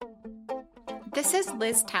This is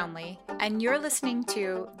Liz Townley, and you're listening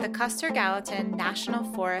to the Custer Gallatin National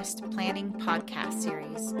Forest Planning Podcast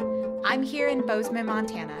Series. I'm here in Bozeman,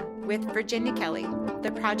 Montana, with Virginia Kelley,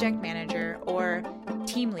 the project manager or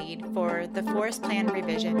team lead for the Forest Plan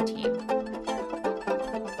Revision team.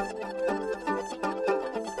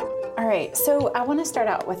 All right, so I want to start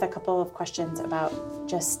out with a couple of questions about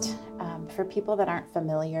just for people that aren't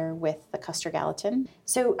familiar with the Custer Gallatin.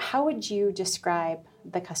 So how would you describe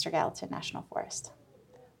the Custer Gallatin National Forest?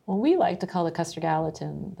 Well, we like to call the Custer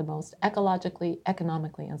Gallatin the most ecologically,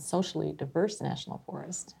 economically, and socially diverse national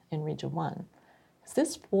forest in Region 1.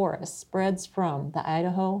 This forest spreads from the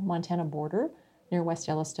Idaho-Montana border near West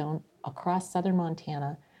Yellowstone across southern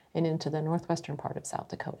Montana and into the northwestern part of South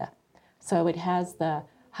Dakota. So it has the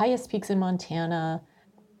highest peaks in Montana,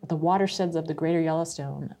 the watersheds of the greater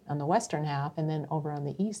Yellowstone on the western half, and then over on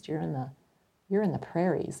the east, you're in the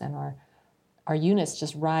prairies, and our units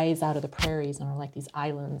just rise out of the prairies and are like these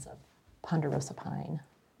islands of ponderosa pine.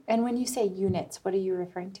 And when you say units, what are you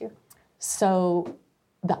referring to? So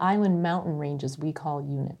the island mountain ranges we call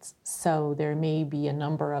units. So there may be a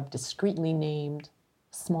number of discretely named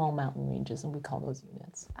small mountain ranges, and we call those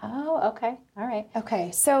units. Oh, okay. All right. Okay,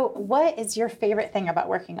 so what is your favorite thing about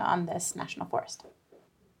working on this national forest?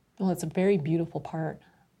 Well, it's a very beautiful part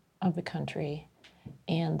of the country,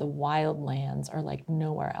 and the wildlands are like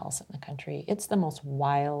nowhere else in the country. It's the most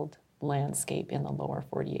wild landscape in the lower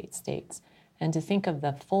 48 states. And to think of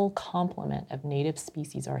the full complement of native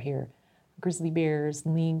species are here: grizzly bears,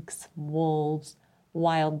 lynx, wolves,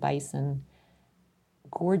 wild bison,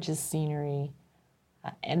 gorgeous scenery.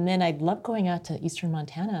 And then I love going out to eastern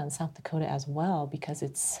Montana and South Dakota as well, because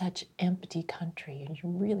it's such empty country and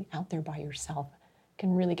you're really out there by yourself.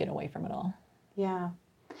 Can really get away from it all. Yeah.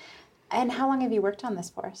 And how long have you worked on this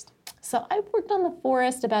forest? So I've worked on the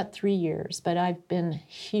forest about 3 years, but I've been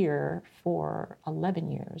here for 11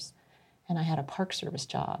 years. And I had a Park Service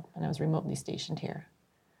job, and I was remotely stationed here.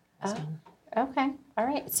 Oh, okay. All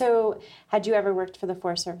right. So had you ever worked for the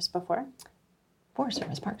Forest Service before? Forest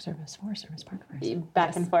Service, Park Service, Forest Service, Park Service.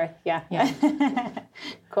 Back and forth, yeah. Yeah.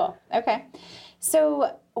 Cool. Okay.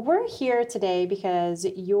 So we're here today because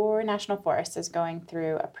your national forest is going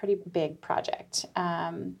through a pretty big project.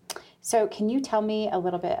 So can you tell me a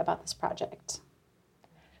little bit about this project?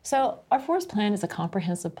 So our forest plan is a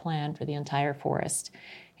comprehensive plan for the entire forest.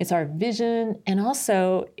 It's our vision, and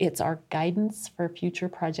also it's our guidance for future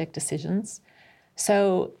project decisions.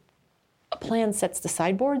 So a plan sets the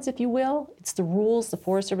sideboards, if you will. It's the rules the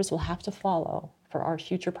Forest Service will have to follow for our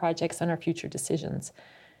future projects and our future decisions.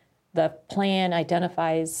 The plan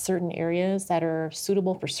identifies certain areas that are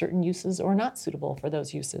suitable for certain uses or not suitable for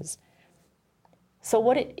those uses. So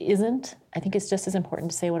what it isn't, I think it's just as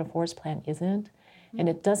important to say what a forest plan isn't, and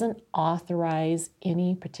it doesn't authorize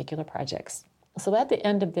any particular projects. So at the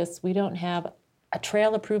end of this, we don't have a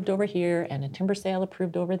trail approved over here and a timber sale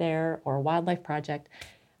approved over there or a wildlife project.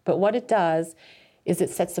 But what it does is it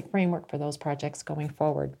sets the framework for those projects going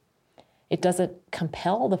forward. It doesn't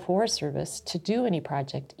compel the Forest Service to do any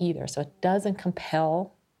project either. So it doesn't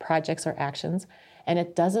compel projects or actions, and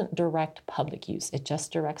it doesn't direct public use. It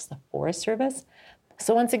just directs the Forest Service.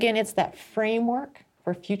 So once again, it's that framework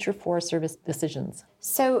for future Forest Service decisions.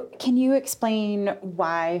 So can you explain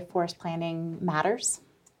why forest planning matters?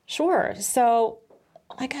 Sure. So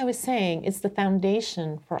like I was saying, it's the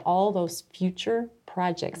foundation for all those future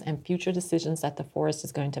projects and future decisions that the forest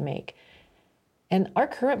is going to make. And our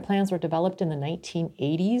current plans were developed in the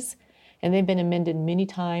 1980s, and they've been amended many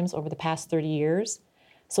times over the past 30 years.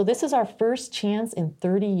 So this is our first chance in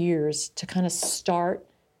 30 years to kind of start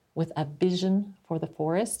with a vision for the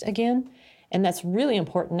forest again. And that's really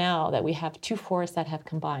important now that we have two forests that have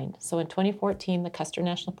combined. So in 2014, the Custer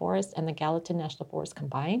National Forest and the Gallatin National Forest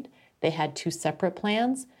combined. They had two separate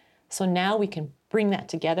plans. So now we can bring that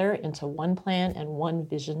together into one plan and one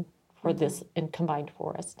vision for this in combined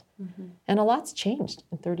forest. And a lot's changed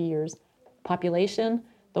in 30 years. Population,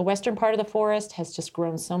 the western part of the forest has just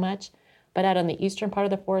grown so much, but out on the eastern part of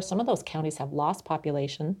the forest, some of those counties have lost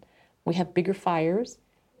population. We have bigger fires.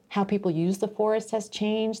 How people use the forest has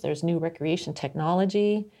changed. There's new recreation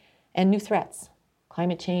technology and new threats: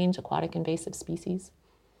 climate change, aquatic invasive species.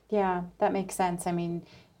 Yeah, that makes sense. I mean,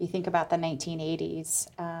 you think about the 1980s,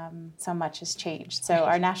 so much has changed. So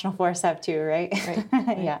our national forests have too, right?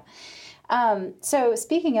 Right. Yeah. So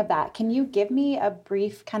speaking of that, can you give me a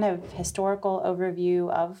brief kind of historical overview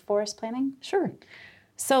of forest planning? Sure.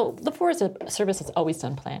 So the Forest Service has always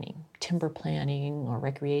done planning, timber planning or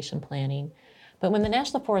recreation planning. But when the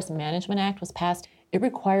National Forest Management Act was passed, it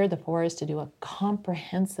required the forest to do a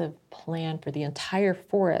comprehensive plan for the entire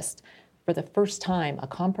forest for for the first time, a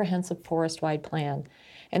comprehensive forest-wide plan.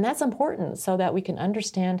 And that's important so that we can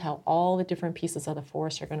understand how all the different pieces of the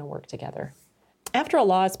forest are going to work together. After a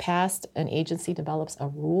law is passed, an agency develops a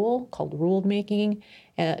rule called rulemaking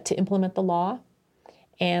to implement the law.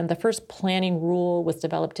 And the first planning rule was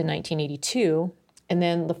developed in 1982. And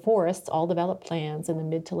then the forests all developed plans in the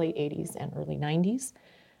mid to late 80s and early 90s.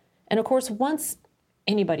 And of course, once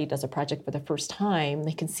anybody does a project for the first time,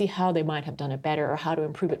 they can see how they might have done it better or how to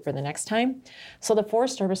improve it for the next time. So the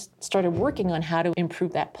Forest Service started working on how to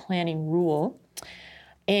improve that planning rule.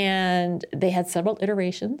 And they had several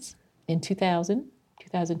iterations in 2000,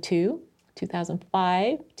 2002,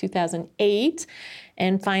 2005, 2008,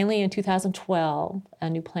 and finally in 2012, a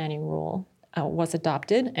new planning rule was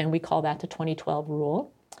adopted, and we call that the 2012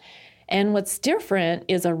 rule. And what's different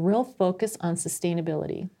is a real focus on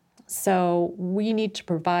sustainability. So we need to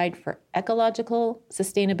provide for ecological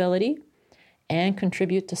sustainability and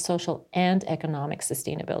contribute to social and economic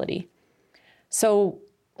sustainability. So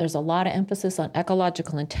there's a lot of emphasis on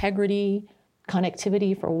ecological integrity,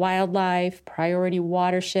 connectivity for wildlife, priority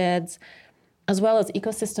watersheds, as well as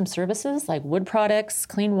ecosystem services like wood products,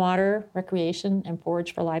 clean water, recreation, and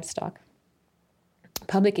forage for livestock.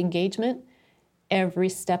 Public engagement every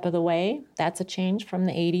step of the way. That's a change from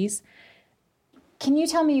the 80s. Can you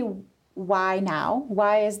tell me why now?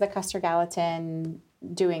 Why is the Custer Gallatin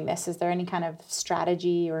doing this? Is there any kind of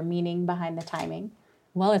strategy or meaning behind the timing?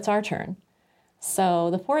 Well, it's our turn.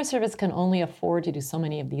 So the Forest Service can only afford to do so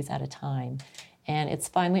many of these at a time. And it's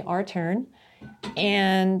finally our turn.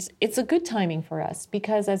 And it's a good timing for us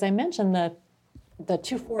because, as I mentioned, the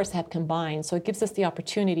two forests have combined. So it gives us the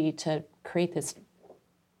opportunity to create this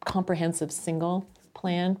comprehensive single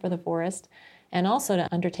plan for the forest and also to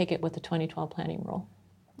undertake it with the 2012 planning rule.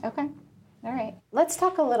 Okay. All right. Let's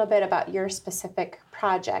talk a little bit about your specific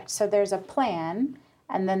project. So there's a plan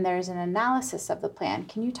and then there's an analysis of the plan.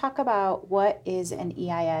 Can you talk about what is an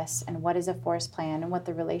EIS and what is a forest plan and what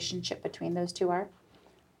the relationship between those two are?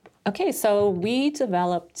 Okay, so we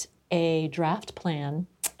developed a draft plan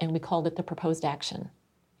and we called it the proposed action.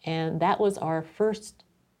 And that was our first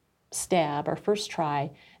stab, our first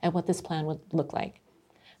try at what this plan would look like.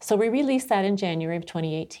 So we released that in January of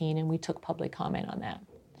 2018 and we took public comment on that.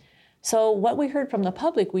 So what we heard from the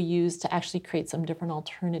public we used to actually create some different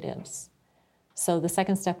alternatives. So the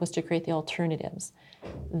second step was to create the alternatives.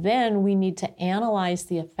 Then we need to analyze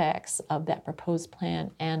the effects of that proposed plan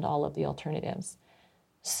and all of the alternatives.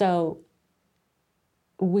 So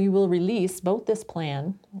we will release both this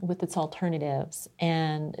plan with its alternatives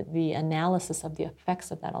and the analysis of the effects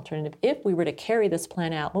of that alternative. If we were to carry this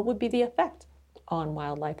plan out, what would be the effect on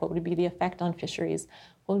wildlife? What would be the effect on fisheries?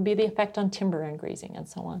 What would be the effect on timber and grazing and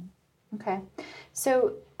so on? Okay.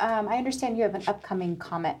 So I understand you have an upcoming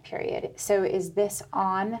comment period. So is this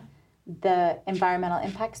on the environmental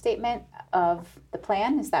impact statement of the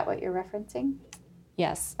plan? Is that what you're referencing?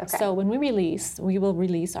 Yes. Okay. So when we will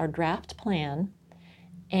release our draft plan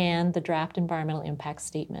and the draft environmental impact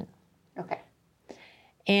statement. Okay.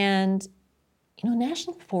 And,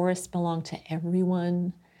 national forests belong to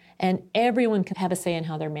everyone, and everyone can have a say in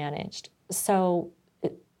how they're managed. So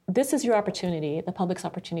this is your opportunity, the public's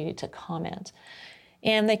opportunity to comment.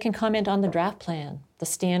 And they can comment on the draft plan, the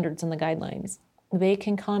standards and the guidelines. They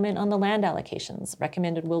can comment on the land allocations,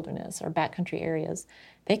 recommended wilderness or backcountry areas.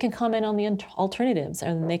 They can comment on the alternatives,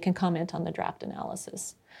 and they can comment on the draft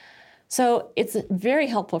analysis. So it's very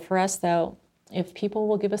helpful for us, though, if people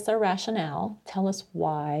will give us their rationale, tell us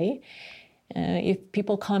why. If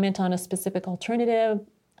people comment on a specific alternative,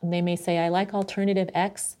 they may say, I like alternative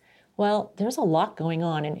X. Well, there's a lot going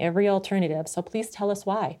on in every alternative, so please tell us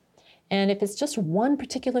why. And if it's just one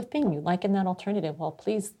particular thing you like in that alternative, well,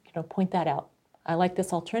 please point that out. I like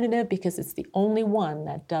this alternative because it's the only one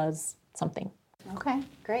that does something. Okay,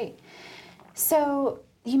 great. So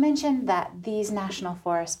you mentioned that these national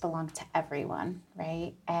forests belong to everyone,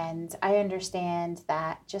 right? And I understand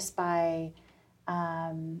that just by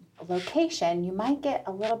location, you might get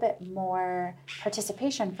a little bit more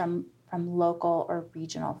participation from local or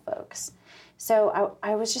regional folks. So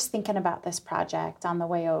I was just thinking about this project on the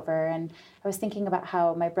way over, and I was thinking about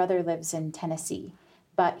how my brother lives in Tennessee,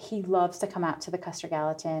 but he loves to come out to the Custer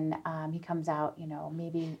Gallatin. He comes out,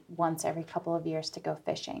 maybe once every couple of years to go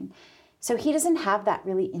fishing. So he doesn't have that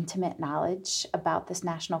really intimate knowledge about this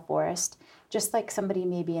national forest, just like somebody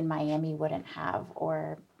maybe in Miami wouldn't have,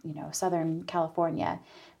 or, Southern California.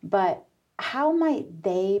 But how might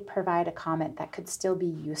they provide a comment that could still be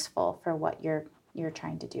useful for what you're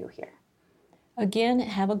trying to do here? Again,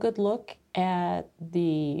 have a good look at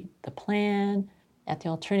the plan, at the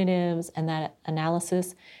alternatives and that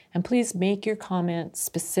analysis. And please make your comments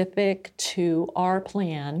specific to our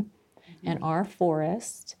plan and our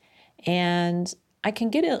forest. And I can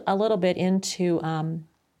get a little bit into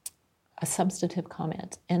a substantive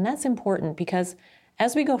comment. And that's important because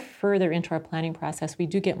as we go further into our planning process, we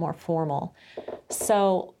do get more formal.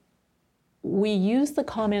 So we use the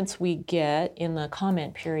comments we get in the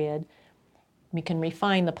comment period. We can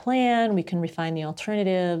refine the plan, we can refine the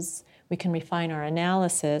alternatives, we can refine our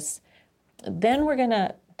analysis. Then we're going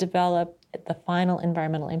to develop the final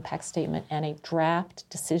environmental impact statement and a draft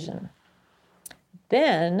decision.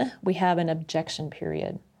 Then we have an objection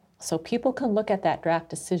period. So people can look at that draft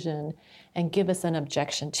decision and give us an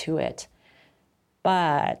objection to it,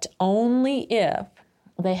 but only if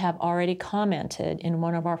they have already commented in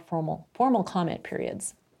one of our formal comment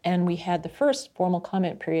periods. And we had the first formal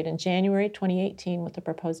comment period in January 2018 with the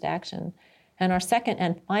proposed action. And our second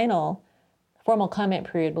and final formal comment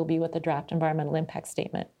period will be with the draft environmental impact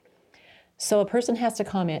statement. So a person has to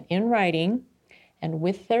comment in writing and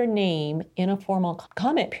with their name in a formal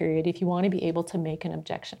comment period if you want to be able to make an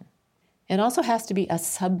objection. It also has to be a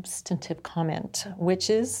substantive comment, which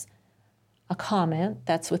is a comment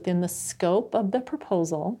that's within the scope of the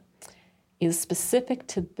proposal, is specific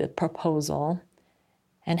to the proposal,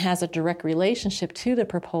 and has a direct relationship to the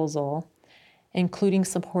proposal, including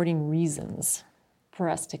supporting reasons for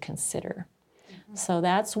us to consider. So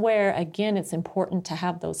that's where, again, it's important to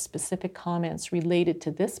have those specific comments related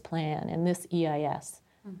to this plan and this EIS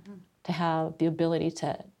to have the ability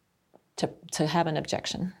to have an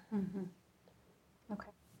objection. Okay.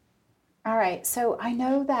 All right. So I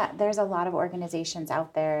know that there's a lot of organizations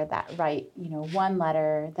out there that write, one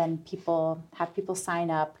letter, then people sign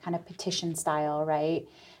up, kind of petition style, right?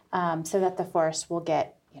 So that the forest will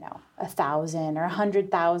get, 1,000 or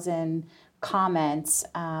 100,000 comments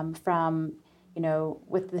from,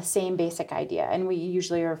 with the same basic idea. And we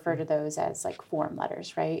usually refer to those as like form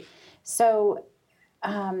letters, right? So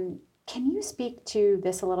can you speak to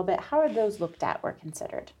this a little bit? How are those looked at or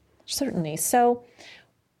considered? Certainly. So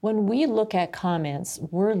when we look at comments,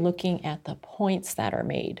 we're looking at the points that are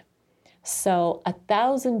made. So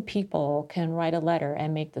 1,000 people can write a letter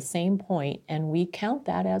and make the same point, and we count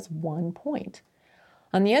that as 1 point.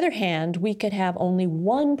 On the other hand, we could have only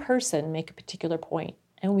one person make a particular point,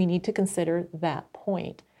 and we need to consider that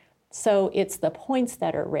point. So it's the points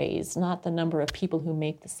that are raised, not the number of people who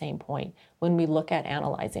make the same point when we look at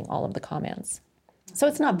analyzing all of the comments. So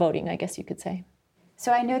it's not voting, I guess you could say.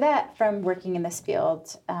 So I know that from working in this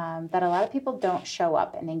field, that a lot of people don't show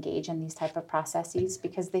up and engage in these type of processes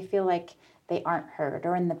because they feel like they aren't heard,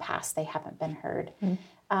 or in the past they haven't been heard.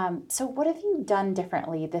 So what have you done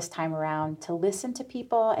differently this time around to listen to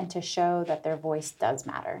people and to show that their voice does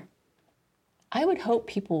matter? I would hope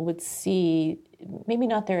people would see, maybe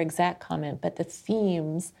not their exact comment, but the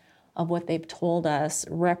themes of what they've told us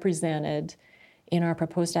represented in our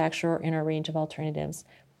proposed action or in our range of alternatives.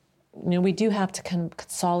 We do have to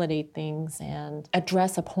consolidate things and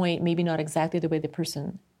address a point, maybe not exactly the way the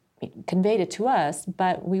person conveyed it to us,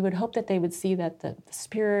 but we would hope that they would see that the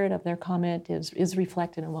spirit of their comment is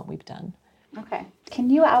reflected in what we've done. Okay. Can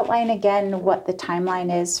you outline again what the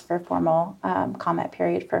timeline is for formal comment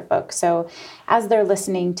period for folks? So as they're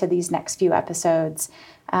listening to these next few episodes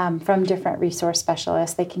from different resource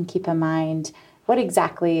specialists, they can keep in mind what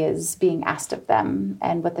exactly is being asked of them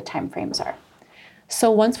and what the timeframes are. So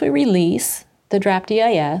once we release the draft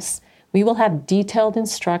EIS, we will have detailed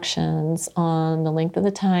instructions on the length of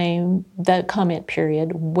the time, the comment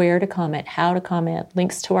period, where to comment, how to comment,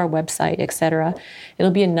 links to our website, etc.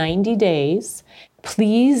 It'll be in 90 days.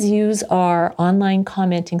 Please use our online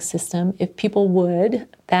commenting system if people would.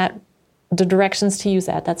 The directions to use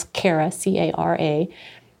that's CARA, C-A-R-A.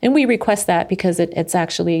 And we request that because it's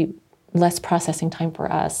actually less processing time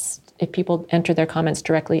for us if people enter their comments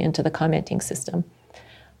directly into the commenting system.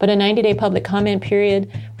 But a 90-day public comment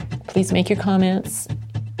period, please make your comments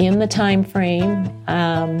in the time frame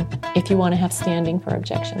if you want to have standing for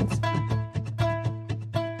objections.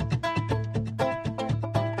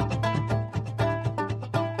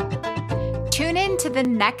 Tune in to the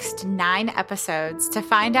next 9 episodes to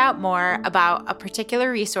find out more about a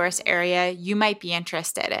particular resource area you might be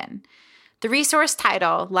interested in. The resource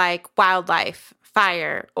title, like wildlife,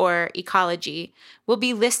 fire, or ecology, will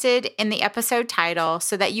be listed in the episode title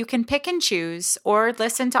so that you can pick and choose or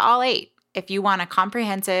listen to all 8 if you want a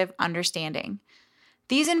comprehensive understanding.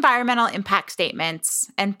 These environmental impact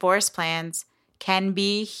statements and forest plans can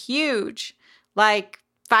be huge, like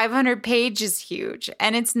 500 pages is huge,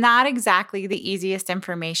 and it's not exactly the easiest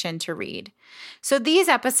information to read. So these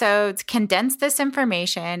episodes condense this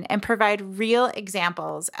information and provide real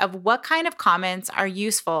examples of what kind of comments are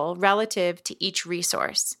useful relative to each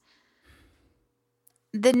resource.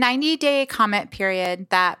 The 90-day comment period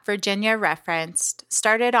that Virginia referenced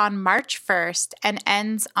started on March 1st and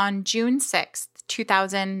ends on June 6th,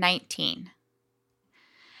 2019.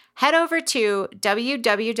 Head over to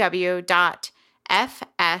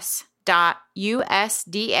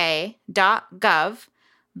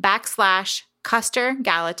www.fs.usda.gov/Custer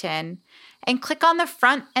Gallatin and click on the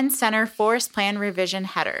front and center Forest Plan Revision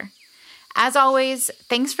header. As always,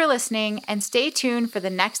 thanks for listening and stay tuned for the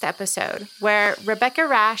next episode where Rebecca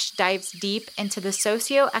Rash dives deep into the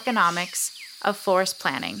socioeconomics of forest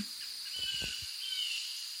planning.